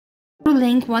to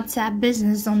link WhatsApp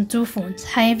Business on two phones.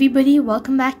 Hi everybody,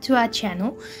 welcome back to our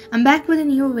channel. I'm back with a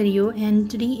new video, and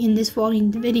today in this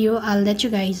following video I'll let you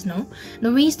guys know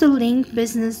the ways to link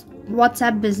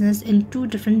WhatsApp Business in two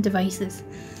different devices.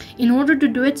 In order to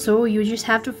do it so, you just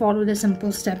have to follow the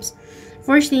simple steps.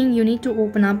 First thing, you need to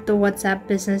open up the WhatsApp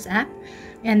Business app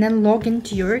and then log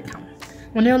into your account.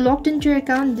 When you're logged into your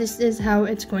account, this is how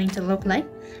it's going to look like.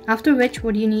 After which,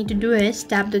 what you need to do is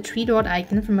tap the three dot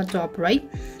icon from the top right,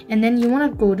 and then you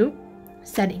want to go to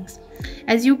settings.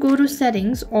 As you go to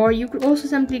settings, or you could also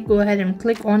simply go ahead and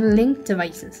click on link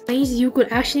devices. You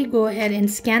could actually go ahead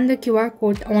and scan the QR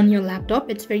code on your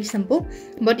laptop. It's very simple.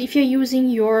 But if you're using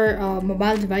your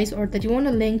mobile device, or that you want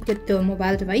to link with the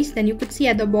mobile device, then you could see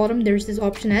at the bottom there's this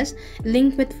option as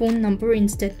link with phone number.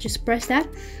 Instead, just press that.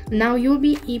 Now you'll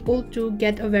be able to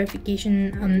get a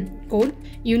verification code.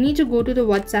 You need to go to the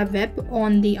WhatsApp web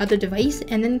on the other device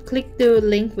and then click the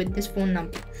link with this phone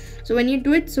number. So when you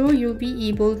do it so, you'll be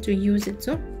able to use it.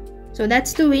 So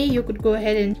that's the way you could go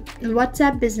ahead and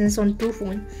WhatsApp Business on two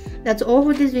phones. That's all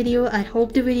for this video. I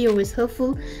hope the video was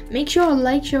helpful. Make sure to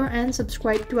like, share and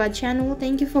subscribe to our channel.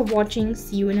 Thank you for watching.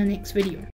 See you in the next video.